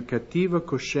purificarli di una cattiva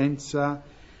coscienza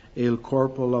e il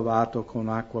corpo lavato con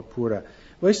acqua pura.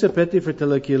 Voi sapete,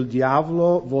 fratello, che il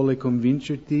diavolo vuole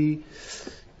convincerti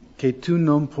che tu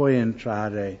non puoi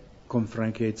entrare con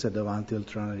franchezza davanti al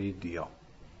trono di Dio.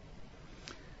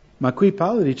 Ma qui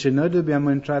Paolo dice, noi dobbiamo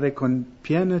entrare con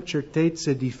piena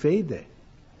certezza di fede.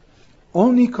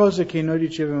 Ogni cosa che noi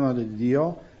riceviamo da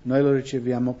Dio, noi lo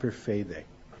riceviamo per fede.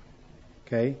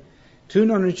 Ok? Tu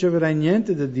non riceverai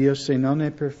niente da Dio se non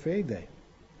è per fede,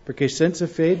 perché senza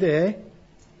fede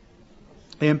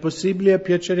è impossibile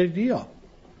piacere a Dio.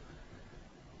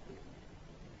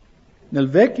 Nel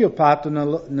vecchio patto,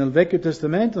 nel Vecchio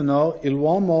Testamento, no,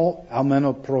 l'uomo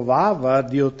almeno provava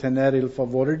di ottenere il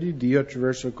favore di Dio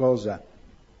attraverso cosa?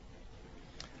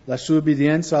 La sua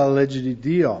obbedienza alla legge di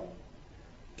Dio,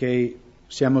 che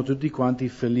siamo tutti quanti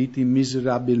falliti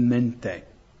miserabilmente.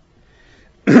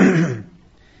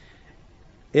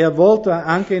 E a volte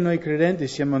anche noi credenti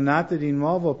siamo nati di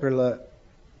nuovo per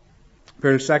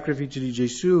il sacrificio di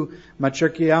Gesù, ma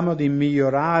cerchiamo di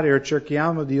migliorare o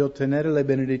cerchiamo di ottenere le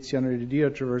benedizioni di Dio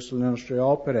attraverso le nostre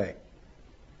opere.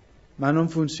 Ma non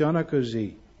funziona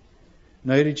così.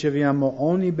 Noi riceviamo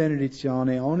ogni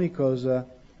benedizione, ogni cosa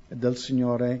del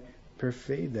Signore per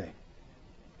fede.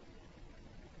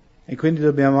 E quindi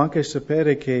dobbiamo anche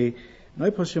sapere che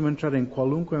noi possiamo entrare in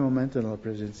qualunque momento nella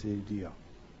presenza di Dio,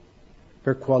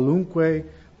 per qualunque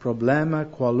problema,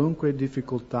 qualunque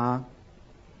difficoltà.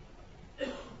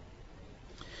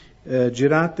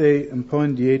 Girate un po'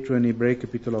 indietro in Ebrei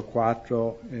capitolo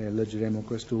 4 e leggeremo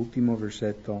questo ultimo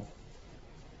versetto.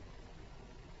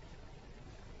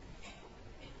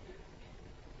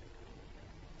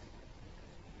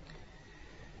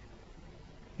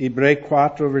 Ebrei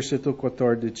 4, versetto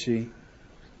 14.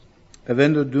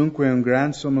 Avendo dunque un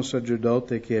gran sommo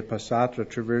sacerdote che è passato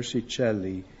attraverso i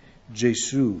cieli,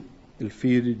 Gesù, il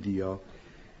Figlio di Dio,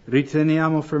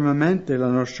 riteniamo fermamente la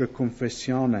nostra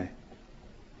confessione.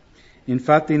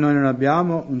 Infatti noi non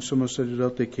abbiamo un sommo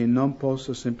sacerdote che non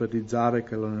possa simpatizzare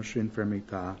con la nostra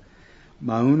infermità,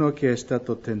 ma uno che è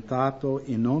stato tentato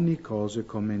in ogni cosa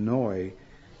come noi,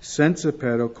 senza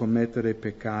però commettere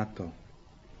peccato.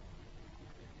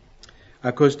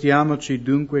 Accostiamoci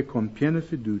dunque con piena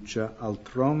fiducia al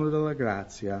trono della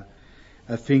grazia,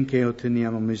 affinché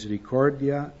otteniamo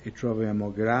misericordia e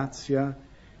troviamo grazia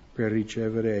per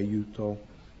ricevere aiuto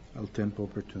al tempo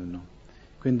opportuno.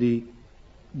 Quindi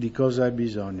di cosa hai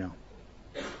bisogno?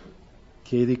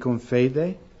 Chiedi con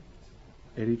fede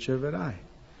e riceverai.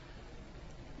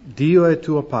 Dio è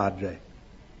tuo Padre,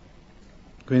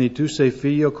 quindi tu sei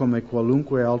figlio come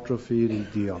qualunque altro figlio di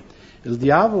Dio. Il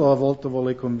diavolo a volte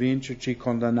vuole convincerci,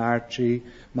 condannarci,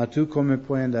 ma tu come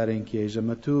puoi andare in chiesa?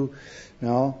 Ma tu,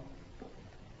 no?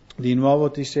 Di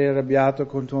nuovo ti sei arrabbiato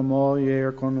con tua moglie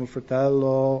o con il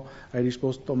fratello, hai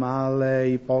risposto male,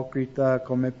 ipocrita,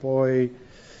 come puoi?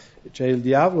 Cioè il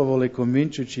diavolo vuole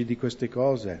convincerci di queste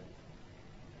cose.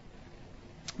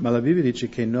 Ma la Bibbia dice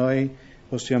che noi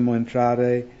possiamo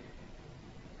entrare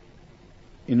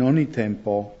in ogni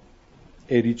tempo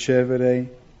e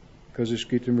ricevere, cosa è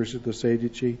scritto in versetto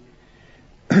 16?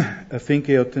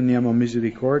 Affinché otteniamo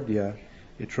misericordia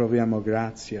e troviamo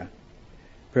grazia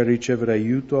per ricevere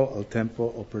aiuto al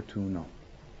tempo opportuno.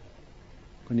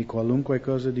 Quindi qualunque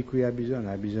cosa di cui hai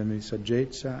bisogno di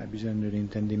saggezza, hai bisogno di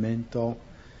intendimento,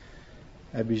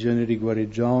 hai bisogno di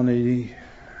guarigione,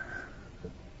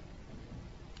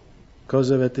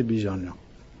 cosa avete bisogno?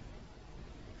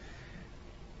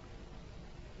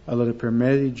 Allora per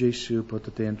me di Gesù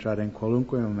potete entrare in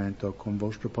qualunque momento con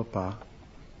vostro papà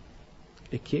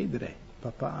e chiedere: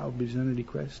 papà, ho bisogno di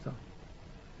questo,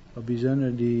 ho bisogno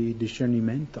di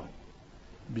discernimento, ho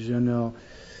bisogno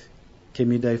che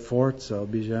mi dai forza, ho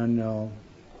bisogno,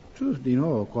 di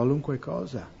nuovo, qualunque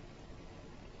cosa.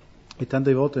 E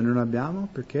tante volte non abbiamo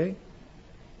perché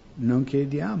non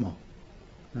chiediamo,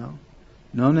 no?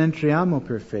 Non entriamo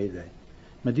per fede,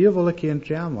 ma Dio vuole che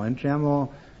entriamo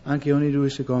anche ogni 2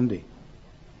 secondi,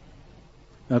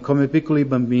 no? Come piccoli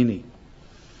bambini.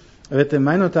 Avete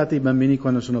mai notato i bambini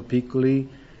quando sono piccoli,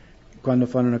 quando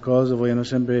fanno una cosa, vogliono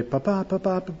sempre papà,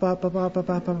 papà, papà, papà,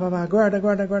 papà, papà, guarda,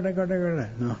 guarda, guarda, guarda, guarda,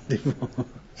 no, tipo,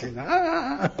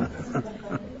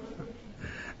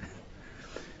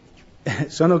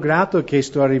 Sono grato che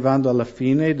sto arrivando alla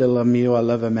fine del mio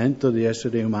allevamento di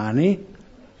esseri umani.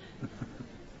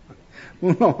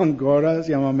 Uno ancora,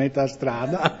 siamo a metà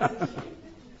strada.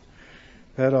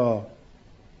 Però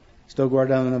sto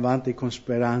guardando avanti con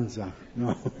speranza,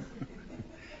 no?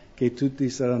 Che tutti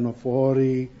saranno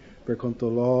fuori per conto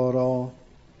loro.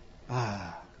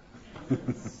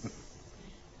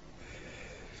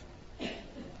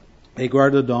 E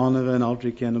guardo Donovan,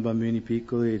 altri che hanno bambini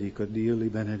piccoli, e dico: Dio li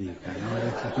benedica,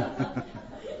 no?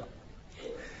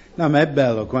 No, ma è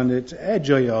bello, è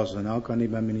gioioso, no? Quando i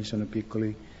bambini sono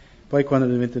piccoli. Poi quando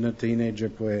diventano teenager,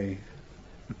 poi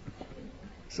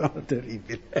sono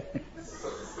terribili.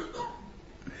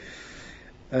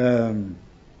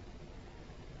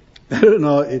 Però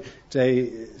no,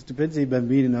 cioè, tu pensi ai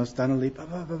bambini, no? Stanno lì,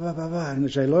 papà,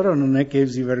 cioè loro non è che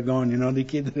si vergognano di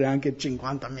chiedere anche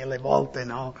 50.000 volte,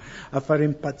 no? A fare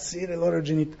impazzire i loro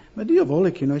genitori. Ma Dio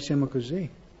vuole che noi siamo così.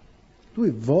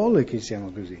 Lui vuole che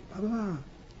siamo così. Papà,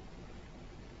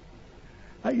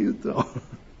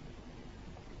 aiuto.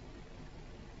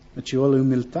 Ma ci vuole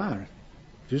umiltà,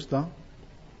 giusto?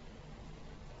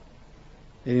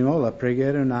 E di nuovo la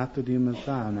preghiera è un atto di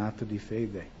umiltà, un atto di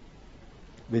fede.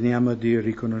 Veniamo a Dio,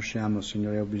 riconosciamo: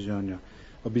 Signore, ho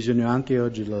bisogno anche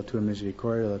oggi della tua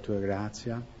misericordia, della tua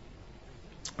grazia.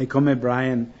 E come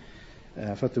Brian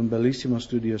ha fatto un bellissimo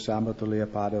studio sabato lì a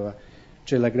Padova,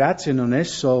 cioè la grazia non è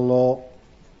solo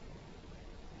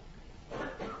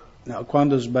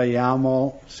quando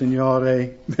sbagliamo,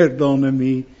 Signore,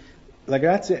 perdonami. La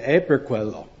grazia è per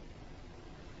quello.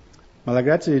 Ma la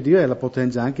grazia di Dio è la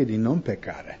potenza anche di non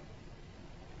peccare,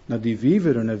 di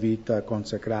vivere una vita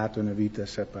consacrata, una vita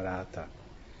separata.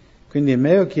 Quindi è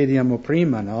meglio chiediamo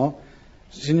prima, no?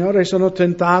 Signore, sono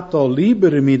tentato,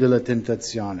 liberami dalla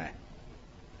tentazione.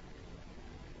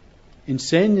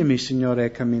 Insegnami, Signore, a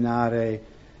camminare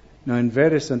in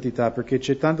vera santità, perché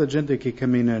c'è tanta gente che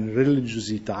cammina in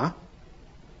religiosità,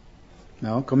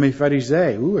 no? Come i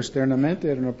farisei, esternamente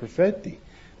erano perfetti.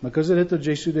 Ma cosa ha detto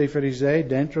Gesù dei farisei?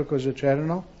 Dentro cosa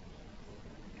c'erano?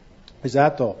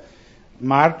 Esatto,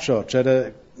 marcio,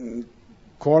 c'era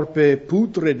corpi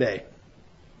putride.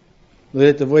 Ho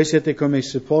detto, voi siete come i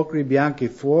sepolcri bianchi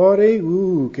fuori,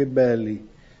 che belli,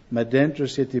 ma dentro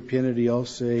siete pieni di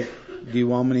ossa di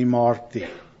uomini morti.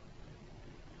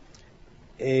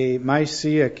 E mai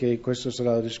sia che questa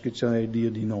sarà la descrizione di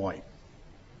Dio di noi,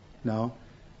 no?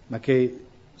 Ma che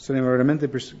saremo veramente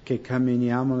che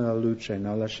camminiamo nella luce,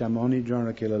 no? Lasciamo ogni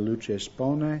giorno che la luce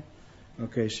espone.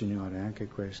 Ok, Signore, anche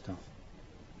questo.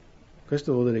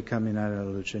 Questo vuol dire camminare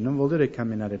nella luce, non vuol dire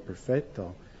camminare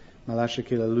perfetto, ma lascia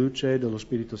che la luce dello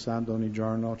Spirito Santo ogni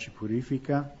giorno ci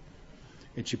purifica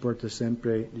e ci porta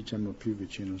sempre, più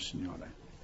vicino al Signore.